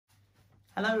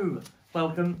Hello,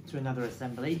 welcome to another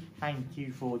assembly. Thank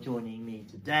you for joining me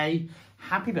today.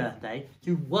 Happy birthday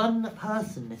to one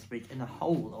person this week in the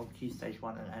whole of Key Stage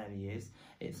 1 and early years.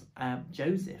 It's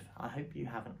Joseph. I hope you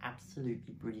have an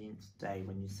absolutely brilliant day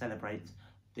when you celebrate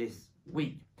this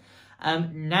week.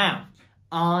 Now,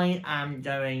 I am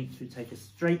going to take us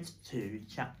straight to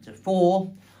chapter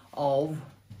 4 of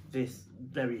this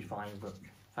very fine book.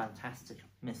 Fantastic,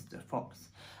 Mr. Fox.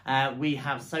 We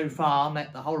have so far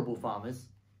met the horrible farmers,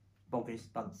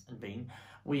 Boggis, Bunce and Bean.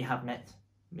 We have met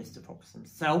Mr. Fox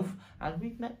himself, and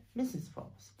we've met Mrs.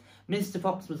 Fox. Mr.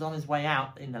 Fox was on his way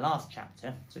out in the last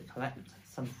chapter to collect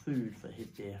some food for his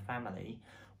dear family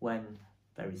when,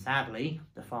 very sadly,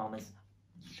 the farmers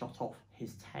shot off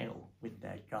his tail with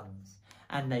their guns,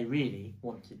 and they really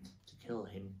wanted to kill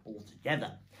him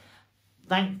altogether.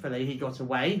 Thankfully, he got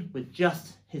away with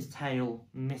just his tail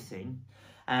missing,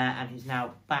 and he's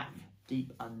now back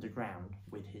deep underground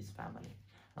with his family.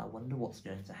 I wonder what's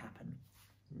going to happen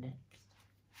next.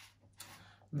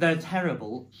 The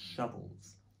terrible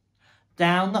shovels.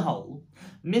 Down the hole,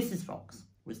 Mrs. Fox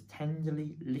was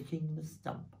tenderly licking the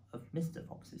stump of Mr.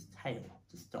 Fox's tail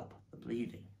to stop the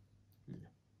bleeding.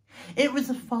 "It was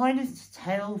the finest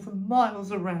tail for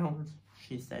miles around,"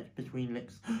 she said between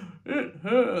licks. "It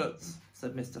hurts,"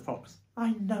 said Mr. Fox.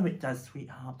 "I know it does,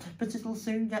 sweetheart, but it'll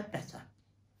soon get better."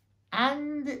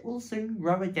 "And it will soon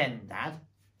grow again, Dad,"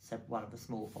 said one of the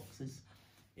small foxes.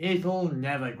 "It'll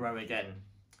never grow again,"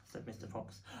 said Mr.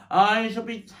 Fox. "I shall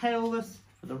be tailless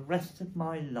for the rest of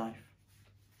my life."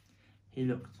 He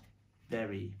looked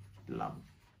very glum.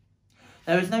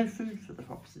 There was no food for the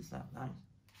foxes that night,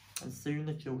 and soon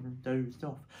the children dozed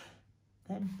off.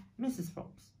 Then Mrs.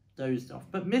 Fox dozed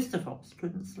off, but Mr. Fox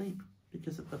couldn't sleep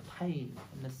because of the pain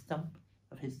in the stump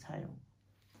of his tail.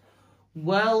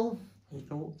 "Well," he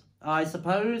thought, "I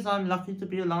suppose I'm lucky to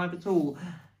be alive at all.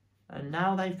 And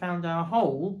now they've found our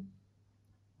hole,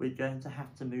 we're going to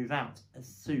have to move out as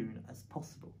soon as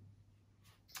possible.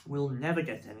 We'll never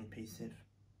get any peace if..."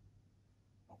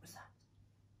 What was that?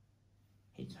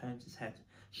 He turned his head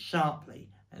sharply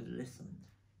and listened.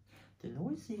 The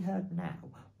noise he heard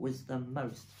now was the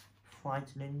most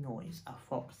frightening noise a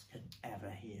fox can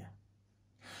ever hear.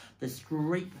 The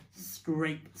scrape,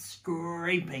 scrape,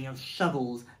 scraping of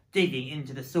shovels digging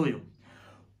into the soil.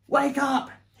 "Wake up!"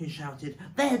 he shouted.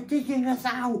 "They're digging us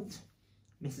out!"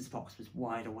 Mrs. Fox was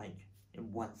wide awake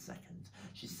in 1 second.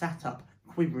 She sat up,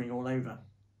 quivering all over.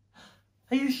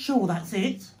 "Are you sure that's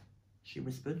it?" she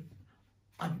whispered.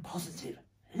 "I'm positive.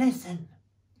 Listen."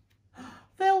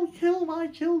 "They'll kill my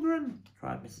children,"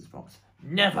 cried Mrs. Fox.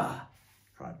 "Never!"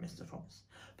 cried Mr. Fox.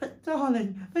 "But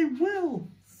darling, they will,"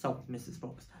 sobbed Mrs.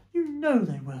 Fox. "You know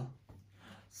they will."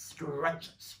 Scrunch,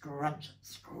 scrunch,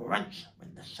 scrunch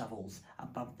went the shovels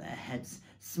above their heads.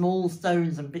 Small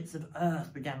stones and bits of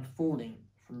earth began falling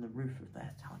from the roof of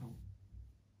their tunnel.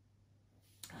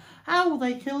 "How will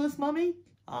they kill us, Mummy?"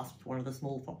 asked one of the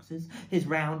small foxes. His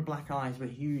round black eyes were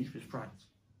huge with fright.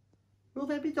 "Will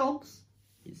there be dogs?"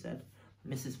 he said.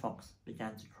 Mrs. Fox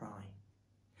began to cry.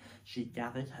 She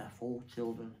gathered her 4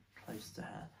 children close to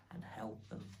her and held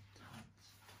them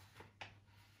tight.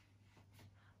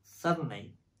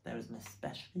 Suddenly, there was an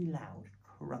especially loud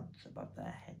crunch above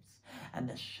their heads, and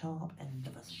the sharp end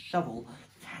of a shovel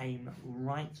came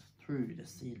right through the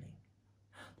ceiling.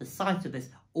 The sight of this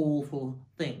awful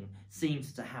thing seemed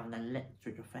to have an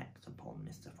electric effect upon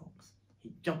Mr. Fox.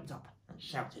 He jumped up and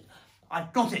shouted,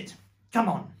 "I've got it! Come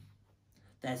on!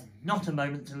 There's not a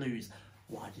moment to lose.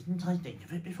 Why didn't I think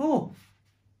of it before?"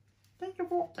 "Think of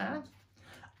what, Dad?"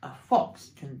 "A fox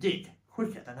can dig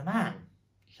quicker than a man,"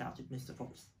 shouted Mr.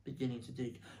 Fox, beginning to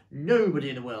dig. "Nobody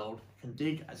in the world can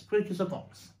dig as quick as a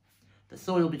fox." The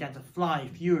soil began to fly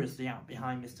furiously out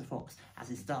behind Mr. Fox as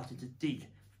he started to dig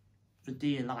for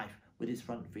dear life with his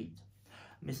front feet.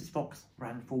 Mrs. Fox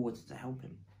ran forward to help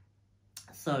him.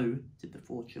 So did the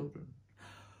 4 children.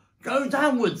 "Go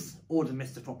downwards," ordered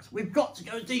Mr. Fox. "We've got to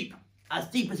go deep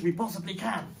as we possibly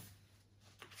can."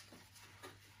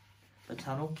 The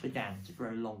tunnel began to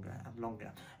grow longer and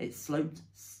longer. It sloped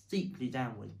steeply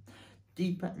downward.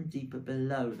 Deeper and deeper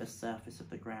below the surface of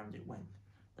the ground it went.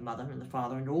 The mother and the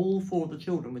father and all 4 of the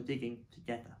children were digging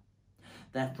together.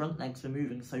 Their front legs were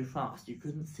moving so fast you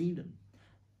couldn't see them.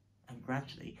 And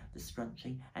gradually the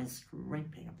scrunching and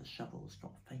scraping of the shovels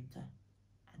got fainter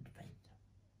and fainter.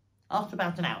 After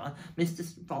about an hour, Mr.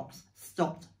 Fox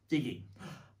stopped digging.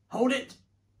 "Hold it,"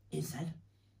 he said.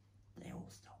 They all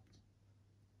stopped.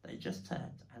 They just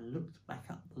turned and looked back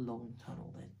up the long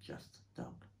tunnel they'd just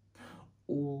dug.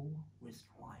 All was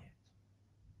quiet.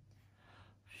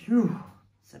 "Phew,"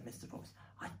 said Mr. Fox.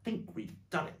 "I think we've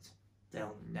done it.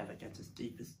 They'll never get as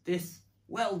deep as this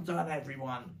Well done,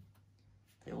 everyone.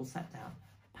 They all sat down,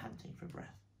 panting for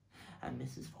breath, and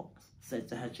Mrs. Fox said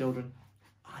to her children,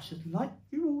 I should like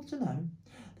you all to know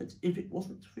that if it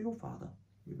wasn't for your father,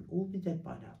 you would all be dead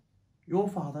by now. Your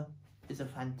father is a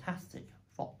fantastic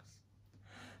fox.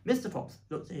 Mr. Fox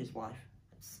looked at his wife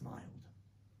and smiled.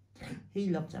 He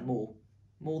loved her more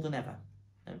than ever,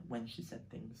 when she said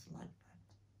things like that.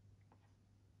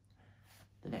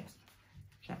 The next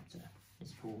chapter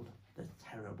is called The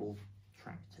Terrible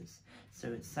Tractors. So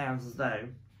it sounds as though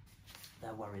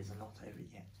their worries are not over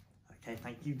yet. Okay,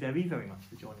 thank you very, very much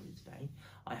for joining me today.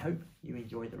 I hope you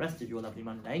enjoy the rest of your lovely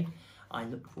Monday. I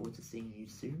look forward to seeing you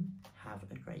soon. Have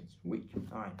a great week.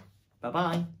 All right,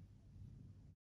 bye-bye.